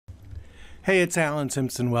Hey, it's Alan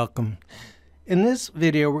Simpson. Welcome. In this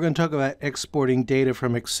video, we're going to talk about exporting data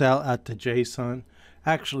from Excel out to JSON.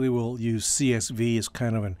 Actually, we'll use CSV as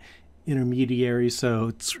kind of an intermediary, so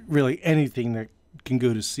it's really anything that can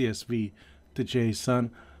go to CSV to JSON.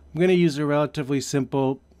 I'm going to use a relatively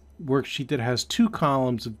simple worksheet that has two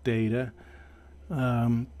columns of data.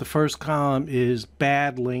 The first column is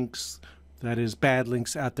bad links, that is bad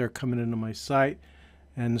links out there coming into my site.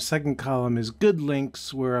 And the second column is good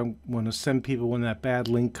links, where I want to send people when that bad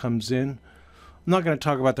link comes in. I'm not going to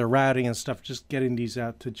talk about the routing and stuff, just getting these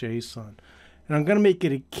out to JSON. And I'm going to make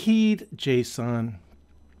it a keyed JSON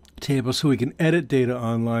table so we can edit data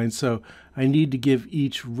online. So I need to give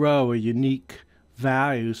each row a unique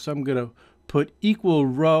value. So I'm going to put equal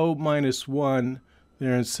row minus 1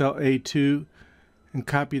 there in cell A2 and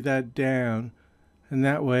copy that down. And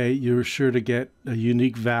that way you're sure to get a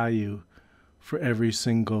unique value for every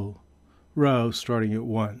single row starting at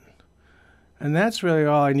 1. And that's really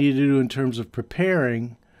all I need to do in terms of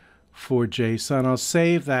preparing for JSON. I'll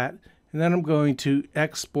save that, and then I'm going to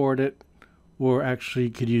export it, or actually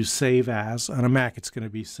you could use save as. On a Mac it's going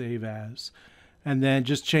to be save as. And then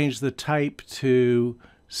just change the type to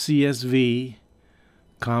CSV,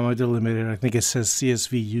 comma delimited. I think it says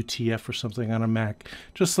CSV UTF or something on a Mac.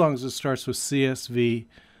 Just as long as it starts with CSV.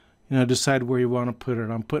 Decide where you want to put it.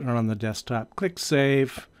 I'm putting it on the desktop. Click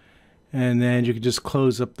Save, and then you can just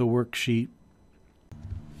close up the worksheet.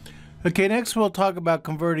 Okay, next we'll talk about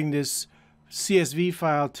converting this CSV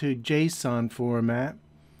file to JSON format.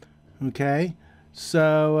 Okay,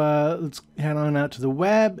 so let's head on out to the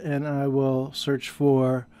web, and I will search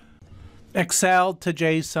for Excel to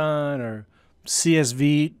JSON or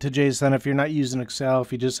CSV to JSON if you're not using Excel.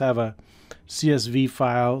 If you just have a CSV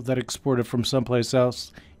file that exported from someplace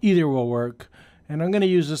else, either will work. And I'm going to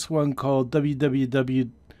use this one called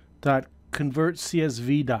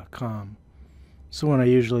www.convertcsv.com. It's the one I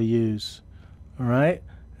usually use. All right.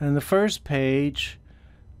 And the first page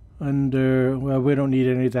under, well, we don't need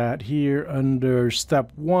any of that here. Under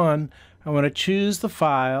step 1, I want to choose the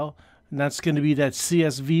file, and that's going to be that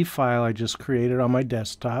CSV file I just created on my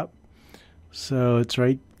desktop. So it's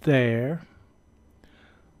right there.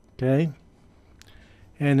 Okay.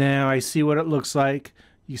 And now I see what it looks like.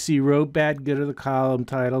 You see row, bad, good are the column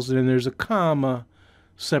titles, and then there's a comma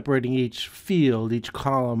separating each field, each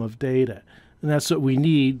column of data. And that's what we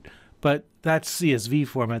need, but that's CSV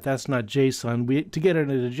format. That's not JSON. To get it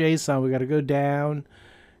into JSON, we got to go down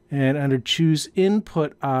and under choose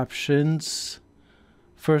input options.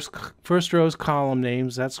 First row is column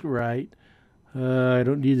names. That's right. I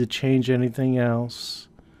don't need to change anything else.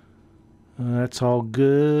 That's all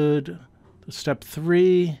good. Step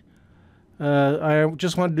 3, I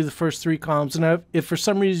just want to do the first 3 columns. And if for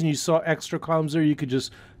some reason you saw extra columns there, you could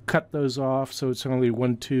just cut those off. So it's only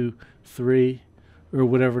 1, 2, 3, or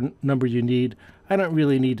whatever number you need. I don't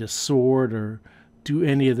really need to sort or do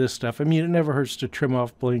any of this stuff. I mean, it never hurts to trim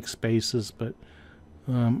off blank spaces, but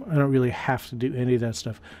I don't really have to do any of that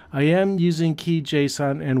stuff. I am using keyed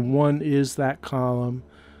JSON, and 1 is that column.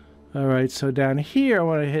 All right, so down here I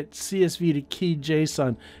want to hit CSV to keyed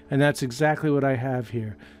JSON, and that's exactly what I have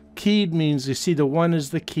here. Keyed means you see the 1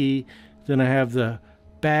 is the key, then I have the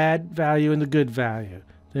bad value and the good value.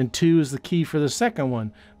 Then 2 is the key for the second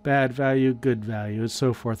one, bad value, good value, and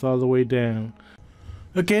so forth all the way down.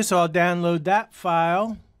 Okay, so I'll download that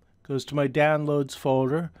file. Goes to my downloads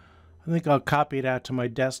folder. I think I'll copy it out to my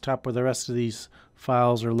desktop where the rest of these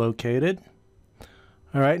files are located.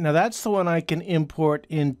 All right, now that's the one I can import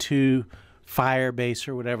into Firebase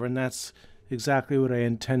or whatever, and that's exactly what I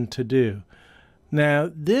intend to do.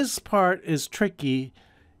 Now, this part is tricky.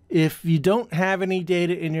 If you don't have any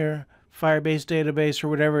data in your Firebase database or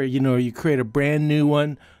whatever, you create a brand new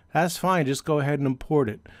one, that's fine. Just go ahead and import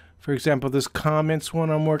it. For example, this comments one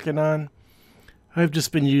I'm working on, I've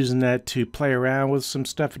just been using that to play around with some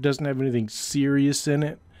stuff. It doesn't have anything serious in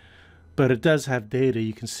it, but it does have data.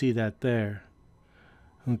 You can see that there.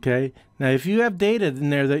 Okay, now if you have data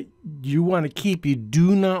in there that you want to keep, you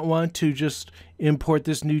do not want to just import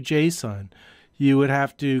this new JSON. You would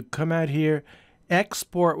have to come out here,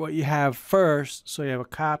 export what you have first so you have a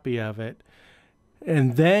copy of it,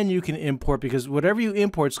 and then you can import, because whatever you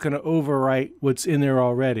import is going to overwrite what's in there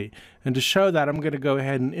already. And to show that, I'm going to go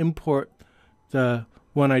ahead and import the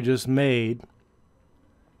one I just made.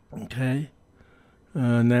 Okay,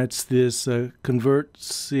 and that's this convert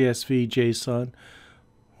CSV JSON.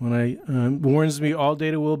 When I warns me all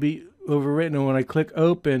data will be overwritten, and when I click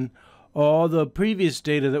open, all the previous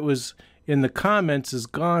data that was in the comments is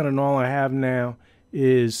gone, and all I have now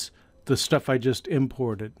is the stuff I just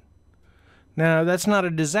imported. Now, that's not a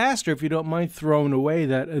disaster if you don't mind throwing away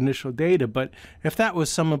that initial data, but if that was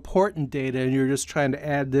some important data and you're just trying to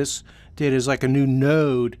add this data as like a new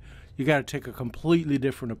node, you got to take a completely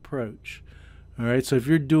different approach. All right, so if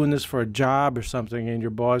you're doing this for a job or something and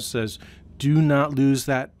your boss says, do not lose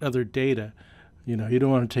that other data, you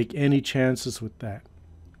don't want to take any chances with that.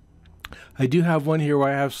 I do have one here where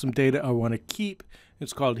I have some data I want to keep.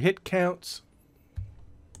 It's called hit counts.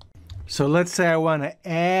 So let's say I want to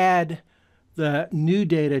add the new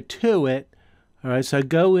data to it. All right, so I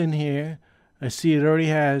go in here. I see it already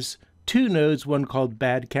has two nodes, one called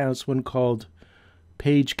bad counts, one called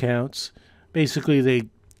page counts. Basically, they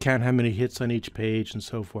count how many hits on each page and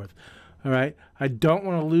so forth. All right, I don't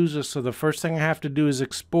want to lose this, so the first thing I have to do is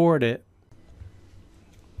export it.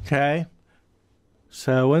 Okay,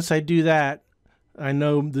 so once I do that, I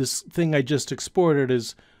know this thing I just exported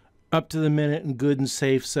is up to the minute and good and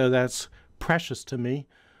safe, so that's precious to me.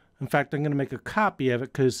 In fact, I'm going to make a copy of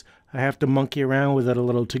it because I have to monkey around with it a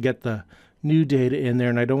little to get the new data in there,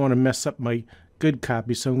 and I don't want to mess up my good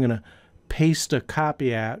copy, so I'm going to paste a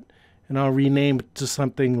copy out, and I'll rename it to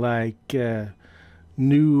something like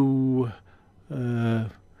new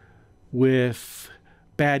with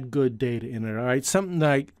bad good data in it. All right, something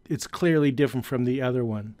like it's clearly different from the other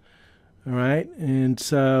one. All right, and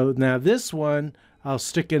so now this one I'll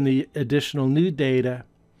stick in the additional new data.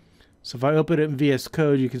 So if I open it in VS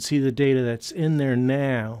Code, you can see the data that's in there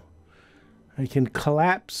now. I can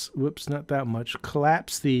collapse, whoops, not that much,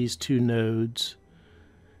 collapse these two nodes.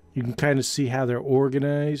 You can kind of see how they're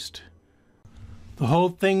organized. The whole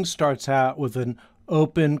thing starts out with an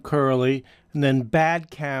open curly, and then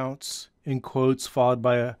bad counts in quotes followed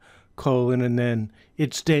by a colon, and then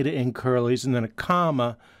its data in curlies, and then a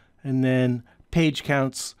comma, and then page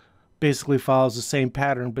counts basically follows the same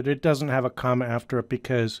pattern, but it doesn't have a comma after it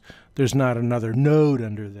because there's not another node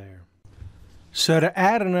under there. So to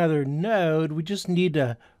add another node, we just need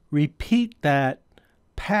to repeat that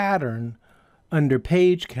pattern under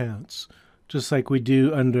page counts, just like we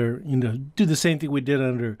do under, do the same thing we did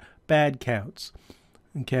under bad counts.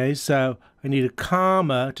 Okay, so I need a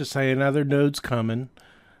comma to say another node's coming,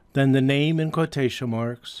 then the name in quotation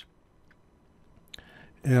marks,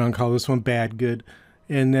 and I'll call this one bad good,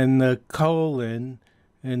 and then the colon,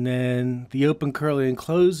 and then the open curly and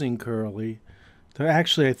closing curly. So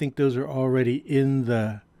actually, I think those are already in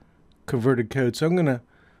the converted code. So I'm going to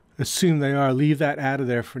assume they are. Leave that out of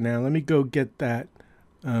there for now. Let me go get that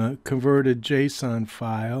converted JSON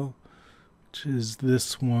file, which is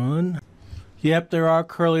this one. Yep, there are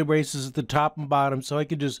curly braces at the top and bottom, so I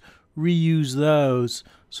could just reuse those.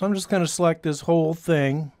 So I'm just going to select this whole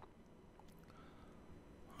thing.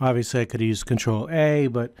 Obviously, I could use Control A,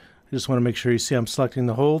 but I just want to make sure you see I'm selecting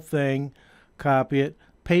the whole thing, copy it,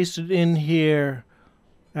 paste it in here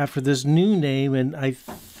after this new name, and I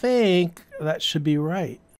think that should be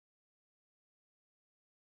right.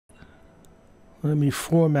 Let me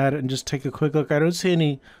format it and just take a quick look. I don't see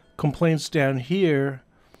any complaints down here.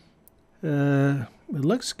 It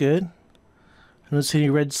looks good. I don't see any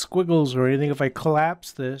red squiggles or anything. If I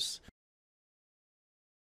collapse this,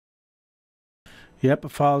 yep, it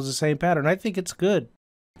follows the same pattern. I think it's good.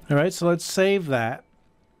 All right, so let's save that.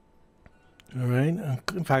 All right,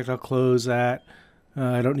 in fact, I'll close that.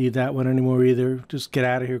 I don't need that one anymore either. Just get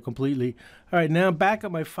out of here completely. All right, now back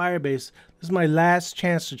at my Firebase. This is my last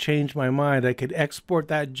chance to change my mind. I could export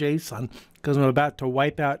that JSON because I'm about to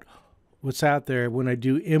wipe out what's out there when I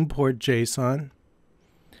do import JSON.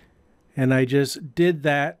 And I just did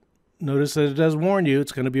that. Notice that it does warn you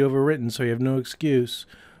it's going to be overwritten, so you have no excuse.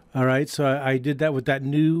 All right, so I did that with that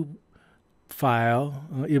new file.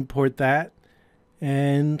 I'll import that,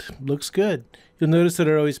 and looks good. You'll notice that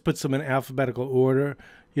it always puts them in alphabetical order.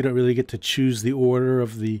 You don't really get to choose the order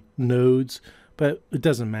of the nodes, but it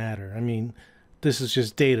doesn't matter. I mean, this is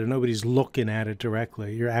just data. Nobody's looking at it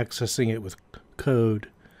directly. You're accessing it with code.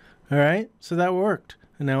 All right, so that worked.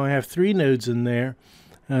 And now I have 3 nodes in there,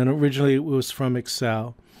 and originally it was from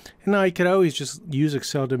Excel. And now I could always just use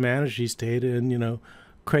Excel to manage these data and,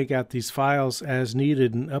 crank out these files as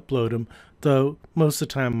needed and upload them, though most of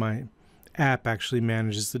the time my app actually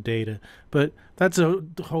manages the data. But that's a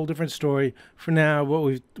whole different story. For now,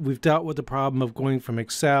 what we've dealt with the problem of going from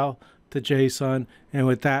Excel to JSON, and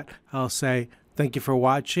with that, I'll say thank you for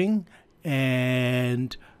watching,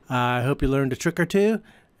 and I hope you learned a trick or two,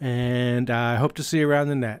 and I hope to see you around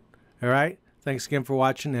the net. All right? Thanks again for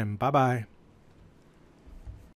watching, and bye-bye.